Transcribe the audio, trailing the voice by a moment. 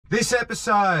This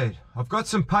episode, I've got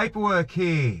some paperwork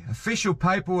here, official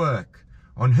paperwork,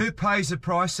 on who pays the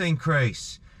price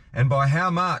increase and by how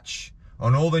much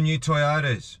on all the new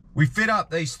Toyotas. We fit up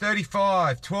these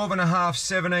 35, 12.5,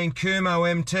 17 Kumo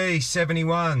MT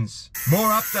 71s. More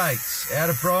updates out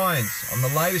of Brian's on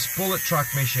the latest bullet truck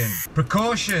mission.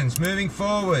 Precautions moving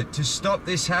forward to stop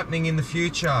this happening in the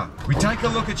future. We take a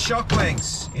look at shock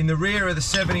lengths in the rear of the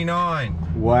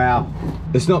 79. Wow,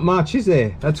 there's not much, is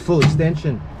there? That's full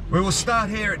extension. We will start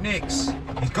here at Nick's.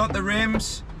 He's got the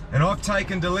rims and I've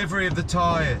taken delivery of the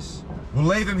tyres. We'll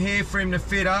leave him here for him to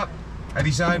fit up at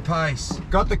his own pace.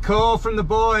 Got the call from the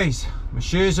boys. My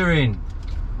shoes are in.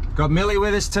 Got Millie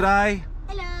with us today.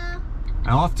 Hello.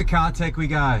 And off to CarTech we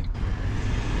go.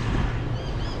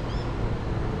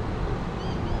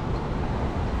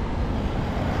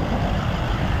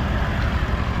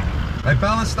 They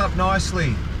balanced up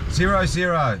nicely.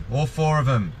 0-0, all four of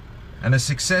them. And a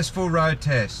successful road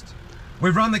test.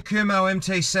 We've run the Kumo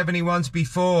MT71s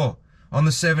before on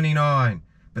the 79.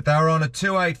 But they were on a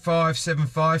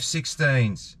 285/75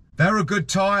 16s. They were a good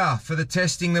tyre for the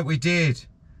testing that we did,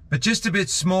 but just a bit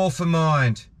small for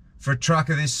mind for a truck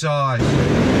of this size.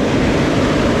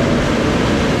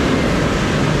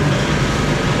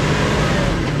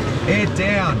 Head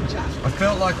down. I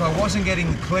felt like I wasn't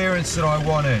getting the clearance that I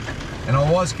wanted, and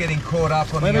I was getting caught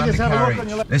up on the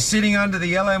undercarriage. They're sitting under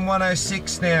the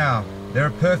LM106 now. They're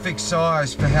a perfect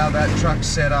size for how that truck's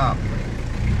set up.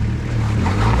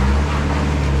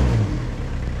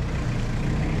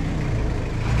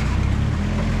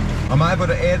 I'm able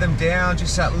to air them down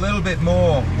just that little bit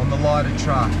more on the lighter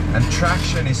truck, and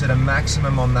traction is at a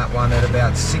maximum on that one at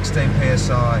about 16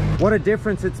 psi. What a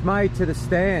difference it's made to the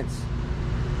stance.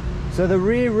 So the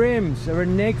rear rims are a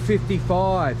neg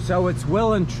 55, so it's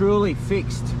well and truly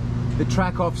fixed the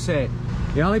track offset.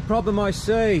 The only problem I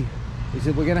see is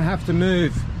that we're going to have to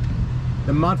move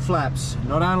the mud flaps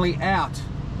not only out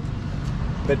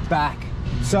but back.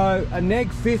 So a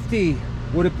neg 50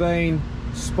 would have been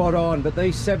spot on, but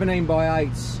these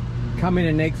 17x8s come in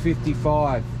a neg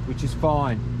 55, which is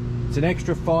fine. It's an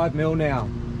extra 5mm now.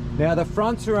 Now the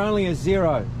fronts are only a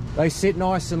 0. They sit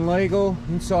nice and legal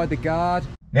inside the guard.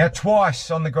 Now twice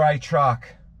on the grey truck,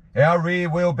 our rear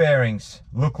wheel bearings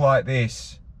look like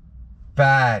this.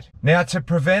 Bad. Now to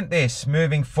prevent this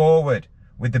moving forward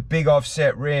with the big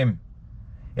offset rim,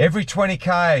 every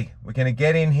 20k we're going to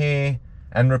get in here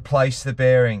and replace the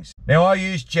bearings. Now I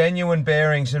use genuine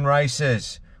bearings and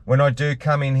races when I do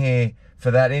come in here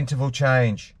for that interval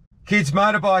change. Kids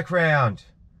motorbike round,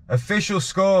 official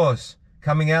scores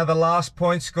coming out of the last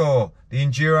point score, the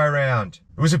enduro round.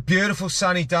 It was a beautiful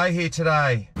sunny day here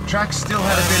today. Tracks still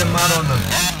had a bit of mud on them,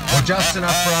 or just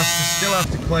enough for us to still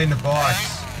have to clean the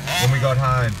bikes when we got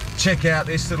home. Check out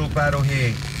this little battle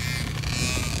here.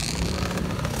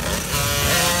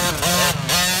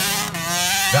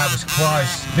 That was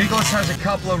close. Nicholas has a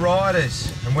couple of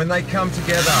riders, and when they come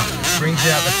together, brings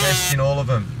out the best in all of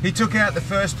them. He took out the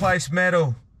first place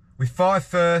medal with 5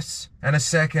 firsts and a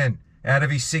second out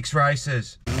of his 6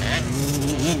 races.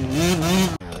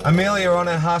 Amelia on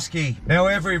her Husky. Now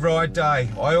every ride day,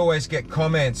 I always get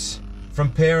comments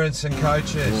from parents and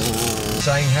coaches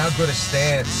saying how good a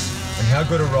stance and how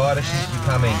good a rider she's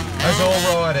becoming. As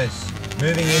all riders,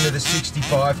 moving into the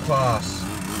 65 class,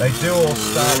 they do all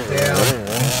start down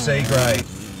in C grade.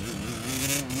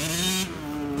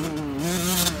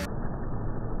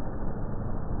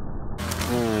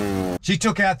 She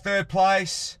took out 3rd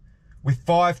place with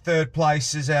 5 third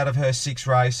places out of her 6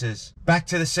 races. Back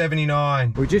to the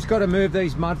 79. We just got to move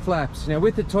these mud flaps. Now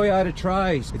with the Toyota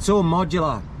trays, it's all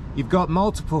modular. You've got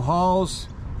multiple holes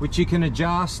which you can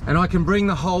adjust, and I can bring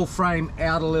the whole frame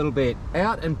out a little bit.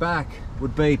 Out and back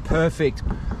would be perfect.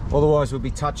 Otherwise we'll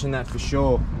be touching that for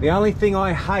sure. The only thing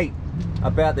I hate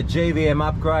about the GVM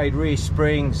upgrade rear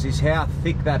springs is how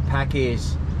thick that pack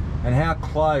is and how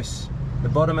close the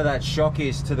bottom of that shock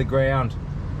is to the ground.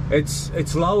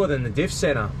 It's lower than the diff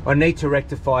center. I need to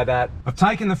rectify that. I've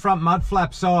taken the front mud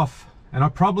flaps off, and I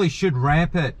probably should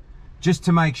ramp it just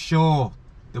to make sure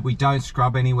that we don't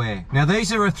scrub anywhere. Now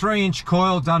these are a 3-inch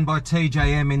coil done by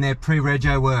TJM in their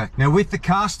pre-rego work. Now with the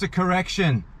caster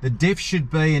correction, the diff should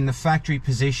be in the factory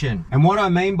position. And what I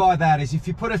mean by that is if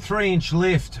you put a 3-inch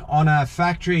lift on a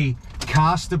factory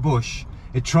caster bush,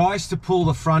 it tries to pull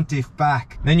the front diff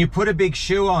back. Then you put a big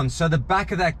shoe on, so the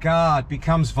back of that guard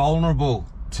becomes vulnerable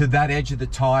to that edge of the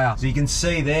tire. So you can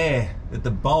see there that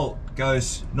the bolt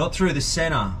goes not through the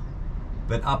center,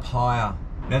 but up higher.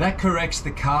 Now that corrects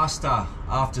the caster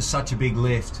after such a big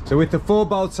lift. So with the 4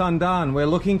 bolts undone, we're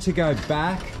looking to go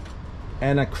back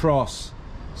and across.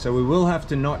 So we will have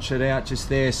to notch it out just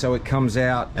there so it comes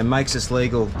out and makes us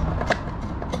legal.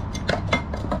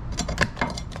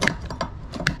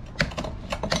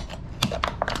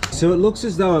 So it looks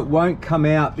as though it won't come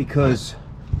out because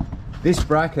this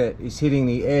bracket is hitting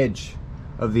the edge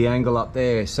of the angle up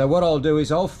there. So what I'll do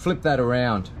is I'll flip that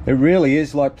around. It really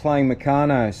is like playing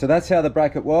Meccano. So that's how the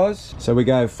bracket was. So we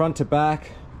go front to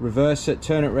back, reverse it,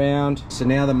 turn it round. So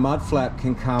now the mud flap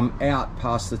can come out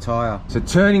past the tyre. So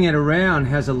turning it around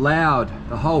has allowed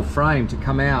the whole frame to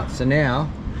come out. So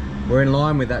now we're in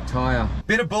line with that tyre.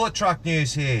 Bit of bullet truck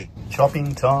news here.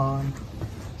 Chopping time.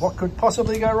 What could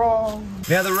possibly go wrong?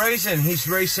 Now the reason he's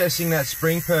recessing that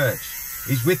spring perch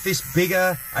is with this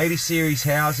bigger 80 series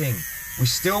housing, we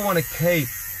still want to keep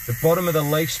the bottom of the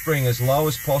leaf spring as low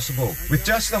as possible, with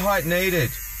just the height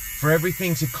needed for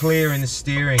everything to clear in the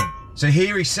steering. So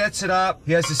here he sets it up.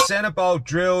 He has the center bolt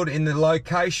drilled in the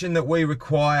location that we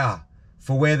require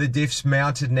for where the diff's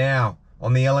mounted now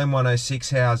on the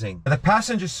LM106 housing. The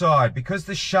passenger side, because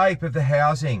the shape of the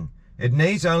housing, it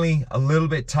needs only a little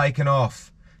bit taken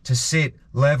off to sit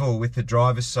level with the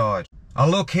driver's side. A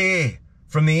look here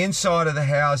from the inside of the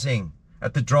housing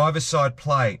at the driver's side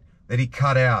plate that he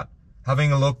cut out.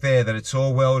 Having a look there that it's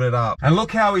all welded up. And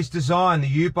look how he's designed the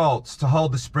U-bolts to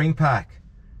hold the spring pack.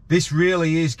 This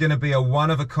really is going to be a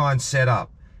one-of-a-kind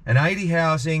setup. An 80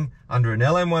 housing under an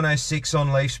LM106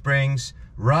 on leaf springs,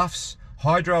 roughs,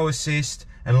 hydro assist,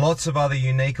 and lots of other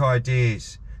unique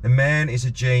ideas. The man is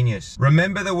a genius.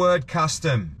 Remember the word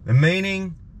custom. The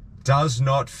meaning does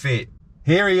not fit.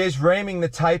 Here he is reaming the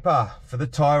taper for the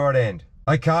tie rod end.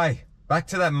 Okay, back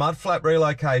to that mud flap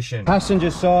relocation.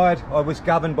 Passenger side, I was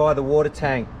governed by the water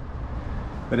tank,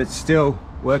 but it still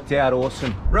worked out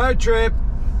awesome. Road trip.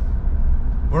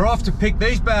 We're off to pick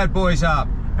these bad boys up.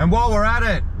 And while we're at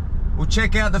it, we'll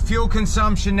check out the fuel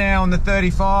consumption now on the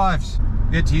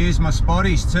 35s. Get to use my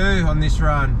spotties too on this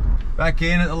run. Back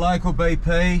in at the local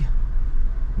BP.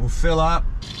 We'll fill up.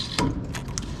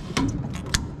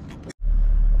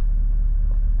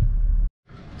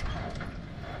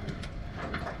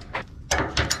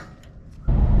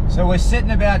 So we're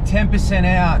sitting about 10%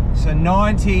 out. So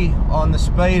 90 on the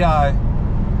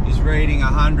speedo is reading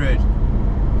 100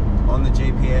 on the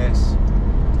GPS.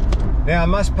 Now I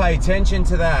must pay attention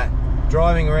to that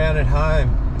driving around at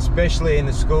home, especially in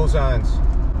the school zones.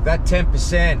 That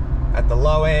 10% at the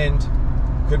low end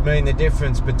could mean the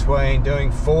difference between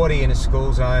doing 40 in a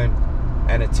school zone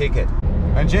and a ticket.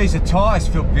 And geez, the tyres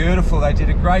feel beautiful. They did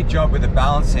a great job with the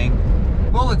balancing.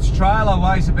 Bullet's trailer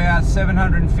weighs about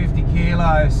 750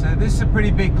 kilos, so this is a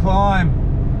pretty big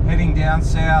climb heading down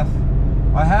south.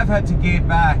 I have had to gear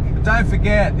back, but don't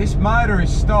forget, this motor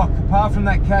is stock, apart from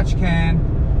that catch can,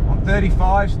 on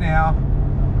 35s now.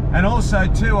 And also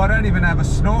too, I don't even have a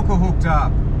snorkel hooked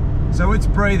up, so it's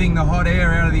breathing the hot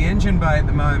air out of the engine bay at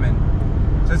the moment.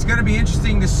 So it's going to be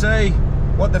interesting to see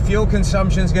what the fuel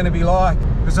consumption is going to be like,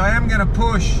 because I am going to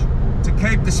push to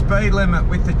keep the speed limit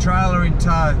with the trailer in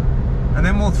tow. And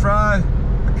then we'll throw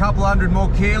a couple hundred more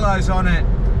kilos on it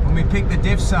when we pick the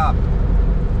diffs up.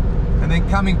 And then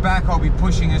coming back, I'll be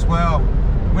pushing as well.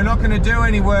 We're not going to do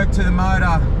any work to the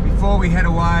motor before we head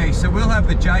away. So we'll have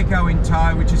the Jayco in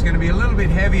tow, which is going to be a little bit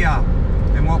heavier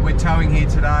than what we're towing here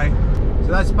today. So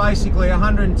that's basically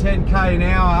 110k an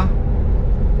hour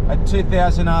at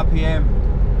 2000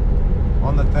 RPM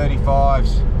on the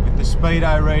 35s with the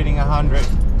speedo reading 100.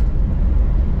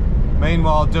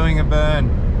 Meanwhile, doing a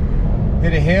burn.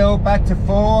 Hit a hill, back to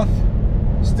fourth,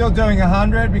 still doing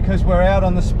 100 because we're out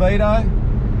on the speedo,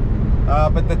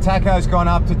 but the tacho's gone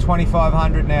up to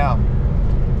 2500 now.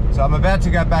 So I'm about to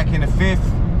go back into fifth.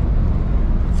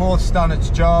 Fourth's done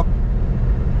its job.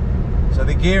 So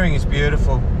the gearing is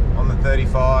beautiful on the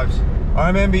 35s. I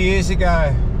remember years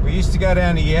ago, we used to go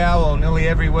down to Yowell nearly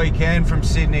every weekend from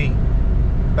Sydney,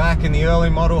 back in the early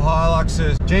model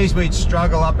Hiluxes. Geez, we'd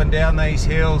struggle up and down these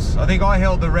hills. I think I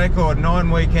held the record 9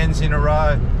 weekends in a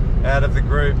row out of the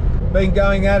group. Been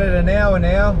going at it an hour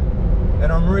now,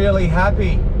 and I'm really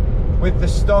happy with the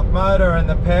stock motor and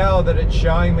the power that it's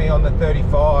showing me on the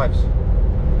 35s.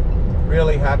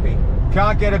 Really happy.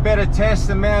 Can't get a better test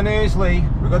than Mount Ousley.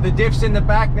 We've got the diffs in the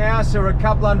back now, so we're a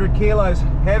couple hundred kilos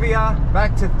heavier.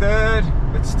 Back to third,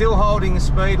 but still holding the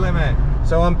speed limit.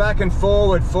 So I'm back and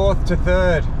forward, fourth to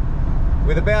third,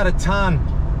 with about a tonne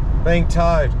being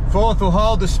towed. Fourth will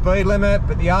hold the speed limit,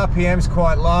 but the RPM's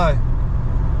quite low.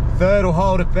 Third will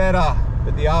hold it better,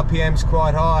 but the RPM's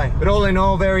quite high. But all in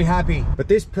all, very happy. But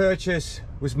this purchase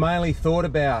was mainly thought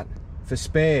about for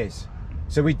spares.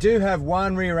 So we do have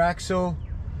one rear axle.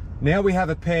 Now we have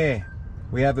a pair.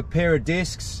 We have a pair of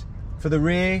discs for the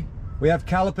rear. We have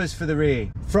calipers for the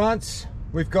rear. Fronts,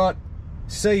 we've got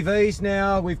CVs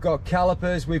now, we've got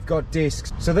calipers, we've got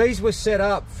discs. So these were set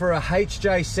up for a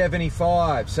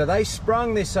HJ75. So they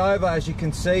sprung this over, as you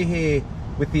can see here,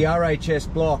 with the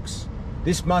RHS blocks.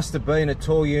 This must have been a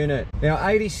tall unit. Now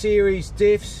 80 series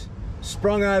diffs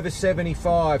sprung over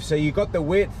 75. So you got the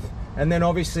width and then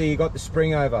obviously you got the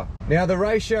spring over. Now the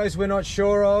ratios we're not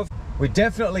sure of. We're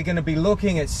definitely going to be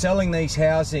looking at selling these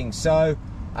housings. So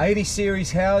 80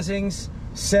 series housings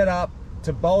set up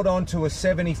to bolt onto a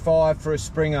 75 for a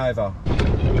spring over.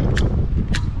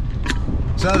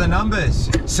 So the numbers,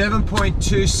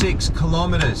 7.26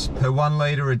 kilometers per 1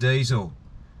 litre of diesel.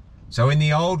 So in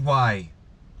the old way,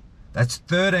 that's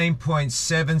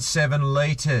 13.77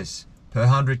 litres per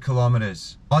 100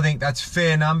 kilometres. I think that's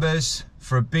fair numbers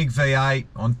for a big V8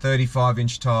 on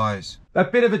 35-inch tyres.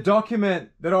 That bit of a document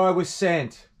that I was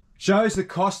sent shows the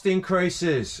cost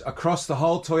increases across the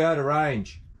whole Toyota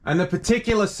range. And the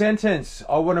particular sentence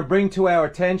I want to bring to our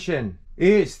attention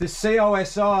is the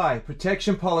COSI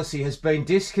protection policy has been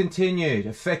discontinued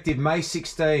effective May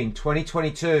 16,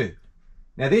 2022.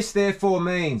 Now this therefore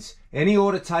means any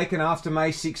order taken after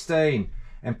May 16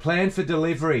 and planned for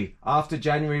delivery after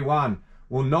January 1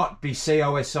 will not be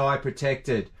COSI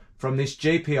protected from this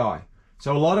GPI.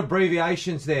 So a lot of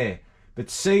abbreviations there, but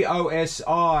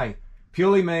COSI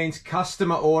purely means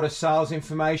customer order sales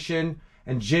information,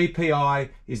 and GPI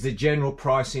is the general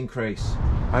price increase.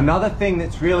 Another thing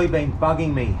that's really been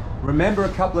bugging me, remember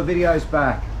a couple of videos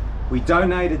back, we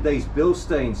donated these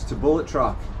Bilsteins to Bullet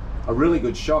Truck. A really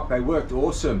good shock, they worked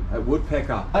awesome at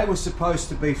Woodpecker. They were supposed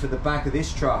to be for the back of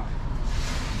this truck.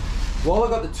 While I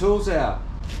got the tools out,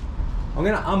 I'm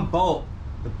going to unbolt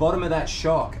the bottom of that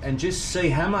shock and just see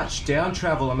how much down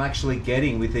travel I'm actually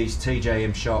getting with these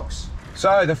TJM shocks.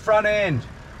 So the front end,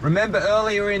 remember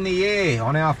earlier in the year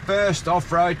on our first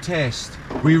off-road test,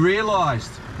 we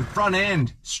realised the front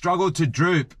end struggled to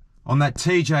droop on that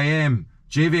TJM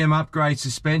GVM upgrade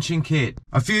suspension kit.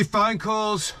 A few phone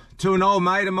calls to an old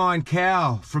mate of mine,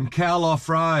 Cal, from Cal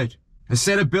Offroad. A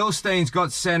set of Bilsteins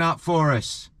got sent up for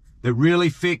us that really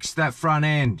fixed that front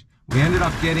end. We ended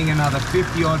up getting another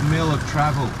 50 odd mil of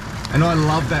travel, and I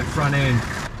love that front end.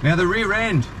 Now the rear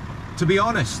end, to be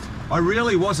honest, I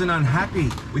really wasn't unhappy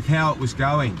with how it was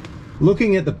going.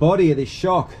 Looking at the body of this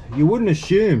shock, you wouldn't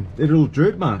assume that it'll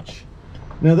droop much.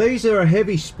 Now these are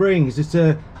heavy springs, it's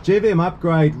a GVM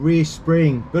upgrade rear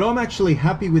spring, but I'm actually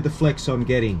happy with the flex I'm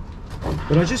getting.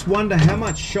 But I just wonder how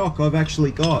much shock I've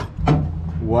actually got.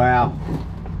 Wow.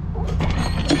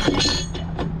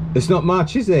 There's not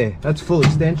much, is there? That's full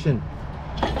extension.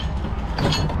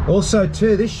 Also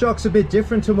too, this shock's a bit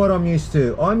different to what I'm used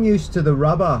to. I'm used to the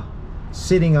rubber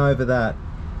sitting over that.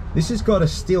 This has got a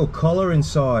steel collar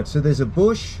inside, so there's a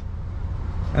bush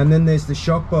and then there's the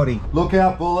shock body. Look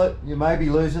out, Bullet, you may be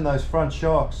losing those front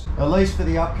shocks, at least for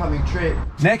the upcoming trip.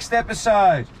 Next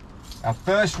episode, our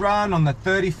first run on the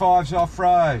 35s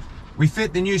off-road. We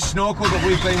fit the new snorkel that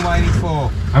we've been waiting for,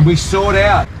 and we sort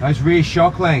out those rear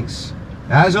shock lengths.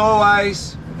 As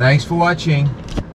always, thanks for watching.